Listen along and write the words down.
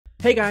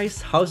Hey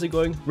guys, how's it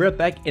going? We're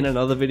back in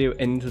another video,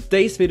 and in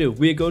today's video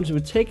we are going to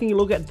be taking a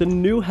look at the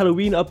new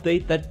Halloween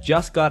update that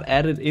just got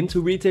added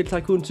into Retail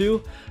Tycoon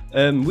 2.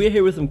 We're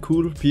here with some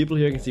cool people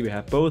here. You can see we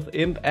have both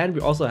Imp and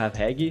we also have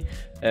Haggy.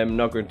 I'm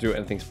not going to do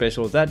anything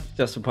special with that,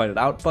 just to point it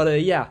out.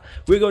 But yeah,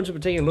 we're going to be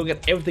taking a look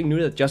at everything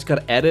new that just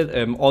got added.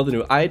 All the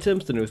new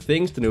items, the new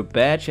things, the new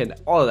badge, and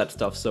all of that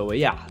stuff. So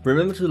yeah,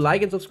 remember to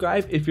like and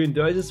subscribe if you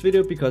enjoyed this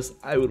video, because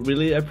I would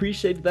really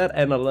appreciate that,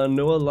 and I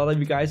know a lot of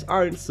you guys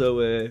aren't.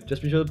 So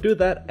just be sure to do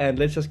that, and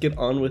let's just get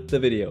on with the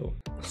video.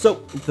 So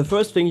the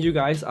first thing you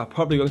guys are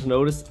probably going to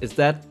notice is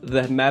that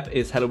the map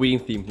is Halloween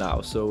themed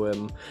now.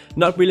 So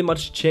not really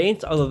much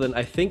changed, other than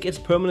I think it's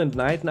permanent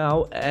night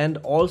now, and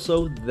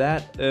also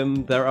that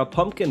there are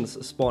pumpkins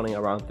spawning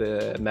around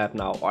the map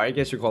now, or I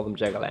guess you call them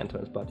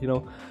jack-o'-lanterns, but you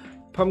know,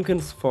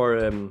 pumpkins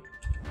for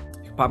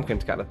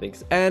pumpkins kind of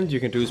things. And you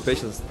can do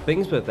special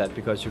things with that,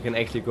 because you can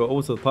actually go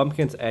over to the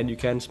pumpkins and you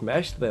can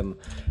smash them.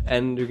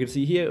 And you can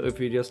see here, if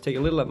you just take a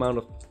little amount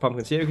of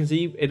pumpkins here, you can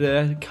see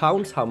it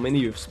counts how many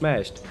you've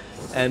smashed.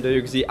 And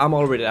you can see I'm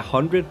already at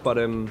 100, but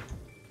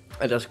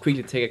I'll just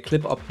quickly take a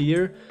clip up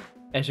here.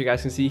 As you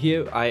guys can see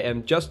here, I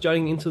am just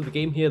joining into the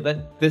game here.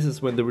 That this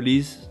is when the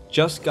release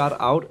just got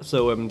out,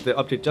 so the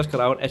update just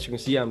got out. As you can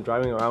see, I'm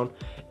driving around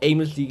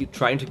aimlessly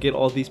trying to get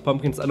all these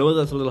pumpkins. I know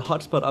there's a little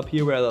hotspot up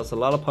here where there's a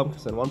lot of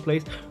pumpkins in one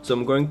place, so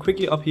I'm going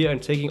quickly up here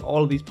and taking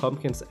all of these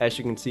pumpkins. As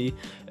you can see,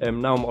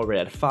 now I'm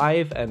already at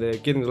 5, and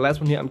getting the last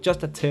one here, I'm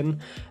just at 10,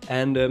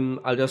 and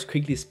I'll just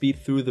quickly speed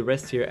through the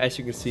rest here. As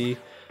you can see,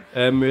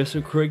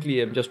 so quickly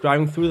I'm just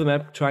driving through the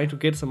map trying to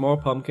get some more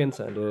pumpkins.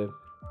 And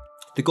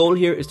the goal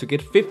here is to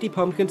get 50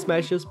 pumpkin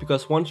smashes,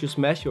 because once you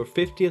smash your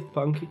 50th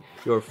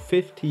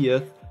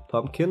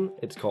pumpkin,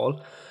 it's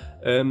called.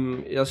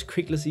 Just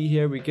quickly see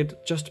here, we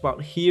get just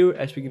about here.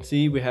 As we can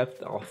see, we have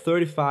our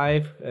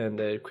 35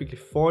 and quickly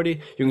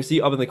 40. You can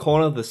see up in the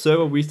corner the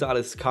server restart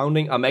is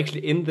counting. I'm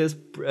actually in this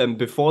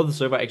before the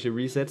server actually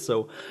reset,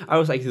 so I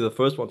was actually the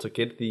first one to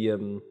get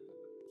the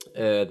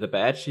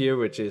badge here,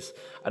 which is,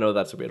 I know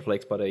that's a weird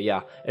flex, but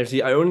yeah. And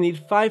see, I only need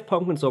 5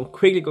 pumpkins, so I'm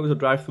quickly going to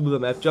drive through the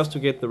map just to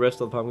get the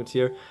rest of the pumpkins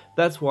here.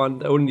 That's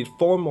one. I only need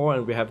 4 more,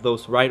 and we have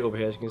those right over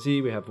here. As you can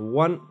see, we have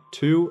 1,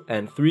 2,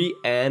 and 3,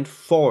 and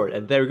 4,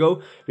 and there we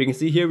go. We can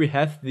see here we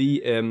have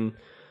the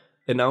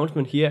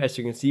announcement here. As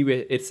you can see,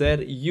 it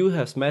said you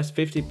have smashed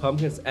 50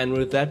 pumpkins, and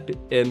with that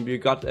you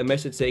got a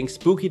message saying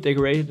spooky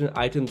decorated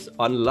items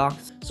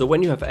unlocked. So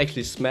when you have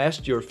actually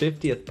smashed your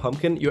 50th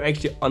pumpkin, you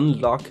actually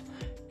unlock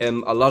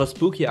a lot of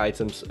spooky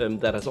items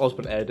that has also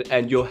been added,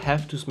 and you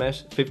have to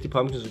smash 50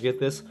 pumpkins to get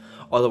this,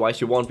 otherwise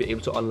you won't be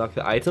able to unlock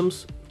the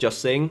items, just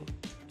saying.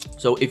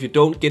 So if you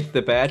don't get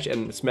the badge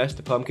and smash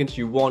the pumpkins,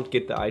 you won't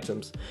get the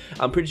items.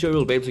 I'm pretty sure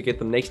you'll be able to get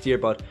them next year,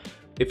 but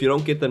if you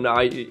don't get them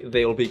now,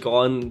 they'll be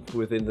gone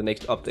within the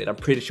next update. I'm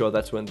pretty sure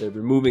that's when they're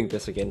removing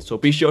this again, so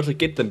be sure to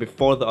get them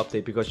before the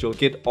update, because you'll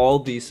get all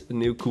these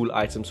new cool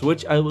items,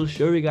 which I will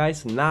show you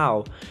guys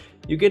now.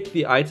 You get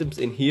the items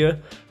in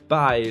here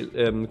by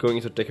going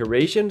into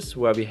decorations,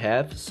 where we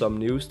have some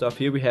new stuff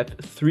here. We have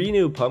 3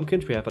 new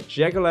pumpkins. We have a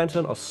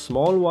jack-o'-lantern, a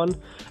small one,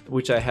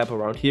 which I have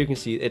around here. You can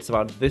see it's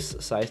about this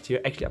size here.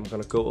 Actually, I'm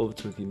gonna go over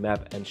to the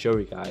map and show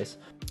you guys.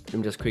 Let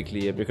me just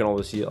quickly, you can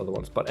always see the other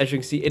ones, but as you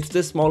can see, it's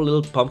this small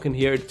little pumpkin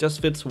here. It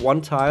just fits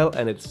 1 tile,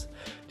 and it's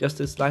just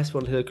this nice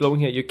one here glowing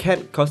here. You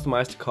can't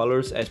customize the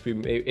colors as we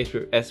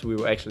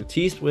were actually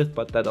teased with,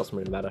 but that doesn't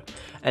really matter.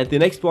 And the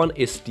next one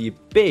is the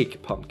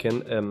big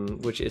pumpkin,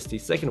 which is the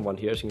second one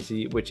here, as you can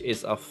see, which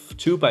is a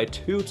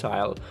 2x2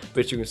 tile,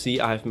 which you can see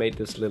I've made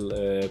this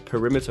little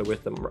perimeter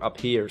with them up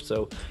here.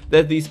 So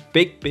they're these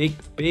big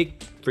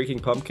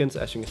freaking pumpkins,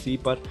 as you can see,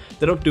 but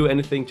they don't do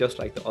anything, just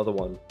like the other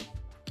one.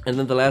 And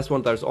then the last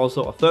one, there's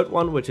also a third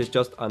one, which is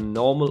just a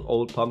normal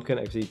old pumpkin,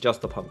 actually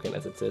just a pumpkin,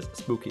 as it says,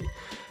 spooky.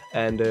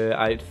 And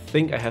I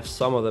think I have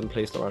some of them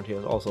placed around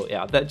here also.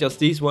 Yeah, that just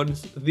these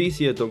ones. These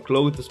here don't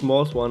glow. The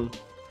small ones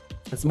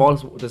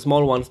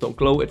don't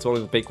glow. It's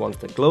only the big ones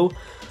that glow.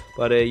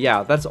 But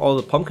yeah, that's all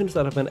the pumpkins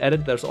that have been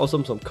added. There's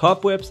also some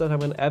cobwebs that have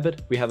been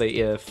added. We have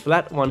a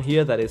flat one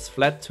here that is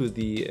flat to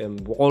the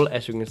wall.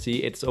 As you can see,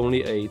 it's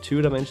only a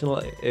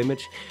 2-dimensional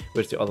image,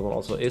 which the other one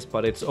also is,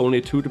 but it's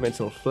only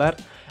 2-dimensional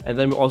flat. And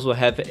then we also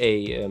have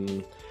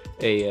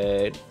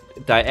a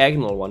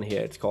diagonal one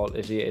here. It's called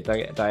a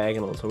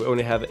diagonal. So we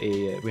only have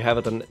a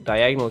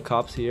diagonal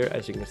cobs here,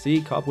 as you can see,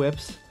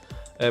 cobwebs.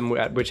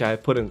 Which I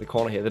have put in the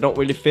corner here. They don't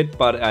really fit,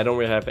 but I don't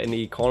really have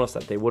any corners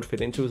that they would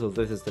fit into, so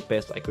this is the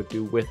best I could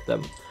do with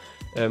them.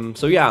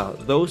 So yeah,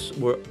 those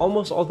were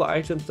almost all the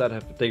items that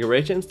have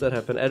decorations that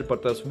have been added,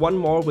 but there's one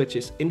more which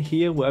is in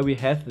here, where we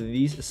have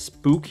these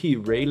spooky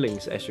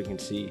railings, as you can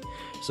see.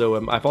 So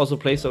I've also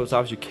placed those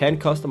out. You can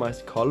customize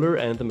the color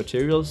and the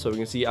materials, so you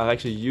can see I've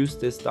actually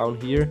used this down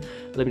here.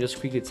 Let me just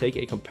quickly take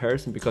a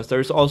comparison, because there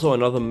is also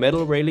another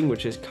metal railing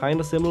which is kind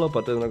of similar,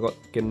 but then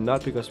again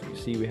not, because you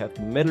see we have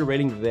the metal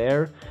railing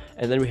there,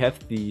 and then we have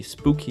the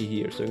spooky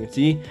here. So you can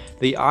see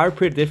they are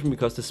pretty different,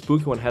 because the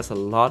spooky one has a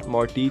lot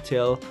more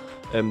detail.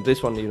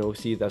 This one, you know,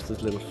 see there's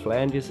this little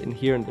flanges in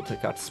here, and they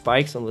got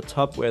spikes on the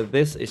top, where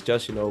this is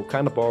just, you know,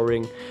 kind of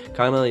boring,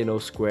 kind of, you know,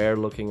 square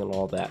looking and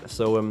all that.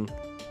 So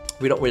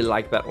we don't really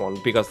like that one,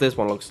 because this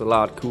one looks a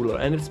lot cooler,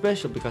 and it's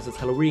special because it's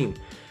Halloween.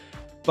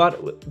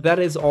 But that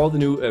is all the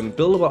new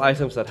buildable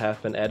items that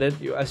have been added.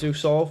 As you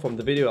saw from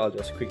the video, I'll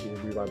just quickly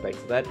rewind back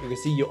to that. You can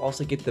see you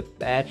also get the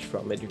badge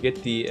from it. You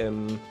get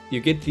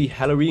the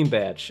Halloween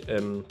badge.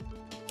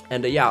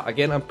 Yeah,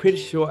 again, I'm pretty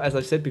sure, as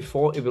I said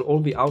before, it will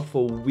only be out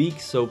for a week,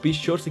 so be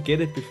sure to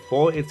get it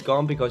before it's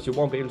gone, because you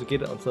won't be able to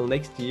get it until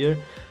next year.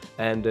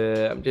 And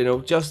you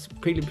know, just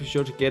pretty be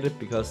sure to get it,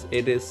 because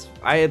it is,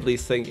 I at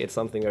least think it's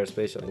something very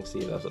special. You can see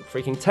there's a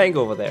freaking tank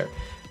over there.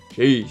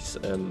 Jeez.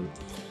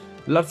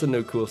 Lots of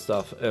new cool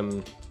stuff.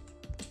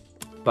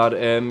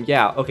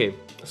 Yeah, okay.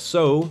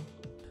 So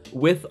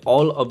with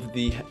all of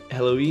the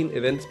Halloween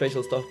event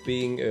special stuff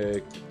being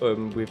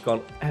we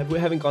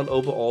haven't gone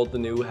over all the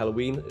new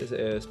Halloween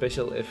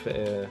special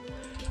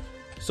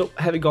so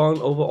having gone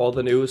over all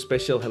the new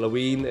special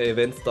Halloween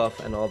event stuff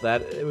and all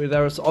that,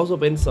 there has also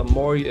been some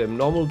more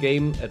normal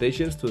game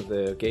additions to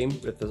the game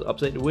with this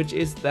update, which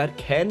is that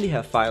candy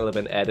have finally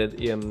been added.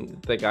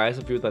 The guys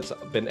of you that's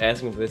been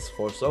asking for this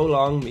for so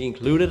long, me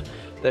included,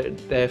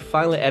 they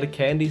finally added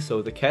candy,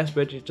 so the cash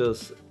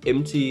register's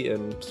empty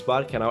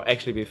spot can now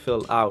actually be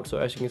filled out. So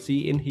as you can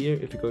see in here,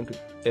 if you go into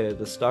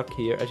the stock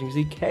here, as you can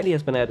see, candy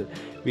has been added.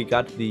 We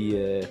got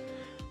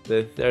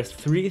there's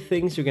 3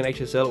 things you can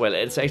actually sell. Well,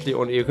 it's actually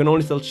only, you can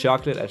only sell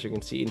chocolate, as you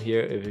can see in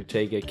here. If you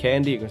take a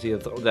candy, you can see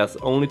that that's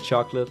only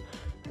chocolate.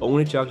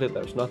 Only chocolate,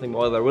 there's nothing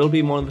more. There will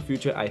be more in the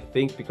future, I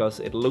think, because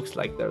it looks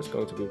like there's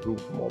going to be room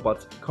for more.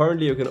 But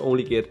currently you can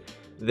only get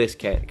this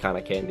kind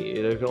of candy.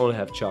 You can only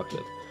have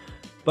chocolate.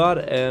 But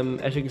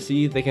as you can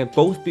see, they can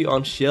both be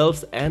on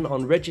shelves and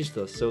on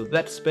registers. So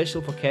that's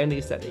special for candy,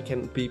 is that it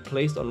can be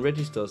placed on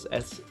registers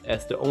as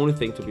the only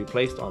thing to be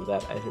placed on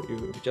that. If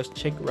you just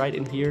check right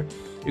in here,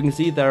 you can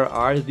see there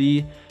are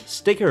the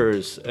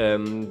stickers.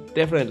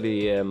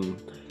 Definitely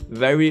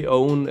very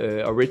own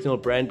original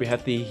brand. We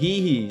have the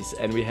Hee-Hees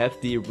and we have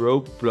the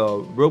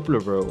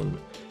Roblox.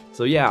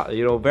 So yeah,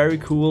 you know, very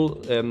cool.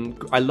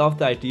 I love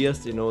the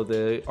ideas, you know,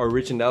 the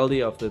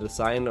originality of the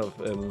design of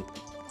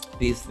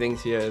these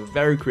things here.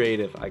 Very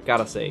creative, I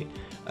gotta say.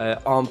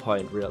 On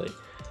point, really.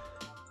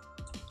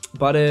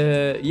 But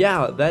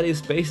yeah, that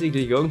is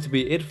basically going to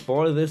be it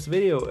for this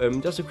video.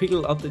 Just a quick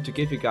little update to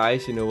give you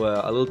guys, you know,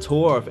 a little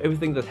tour of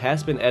everything that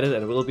has been added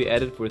and will be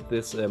added with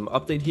this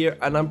update here.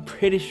 And I'm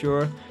pretty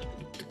sure,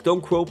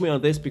 don't quote me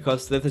on this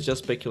because this is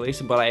just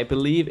speculation, but I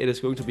believe it is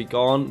going to be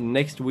gone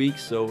next week.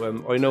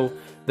 So, or you know,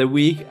 the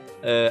week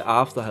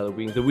after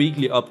Halloween, the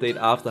weekly update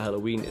after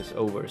Halloween is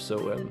over.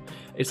 So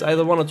it's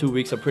either 1 or 2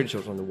 weeks. I'm pretty sure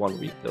it's only 1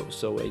 week though.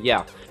 So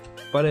yeah,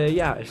 but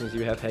yeah, as you can see,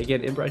 we have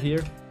again Imp right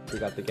here. We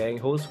got the gang,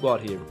 whole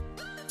squad here.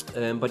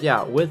 But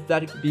yeah, with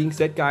that being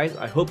said, guys,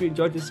 I hope you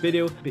enjoyed this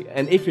video.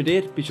 And if you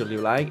did, be sure to leave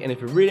a like. And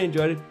if you really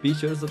enjoyed it, be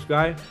sure to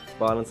subscribe.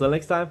 But until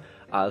next time,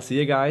 I'll see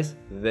you guys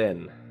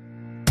then.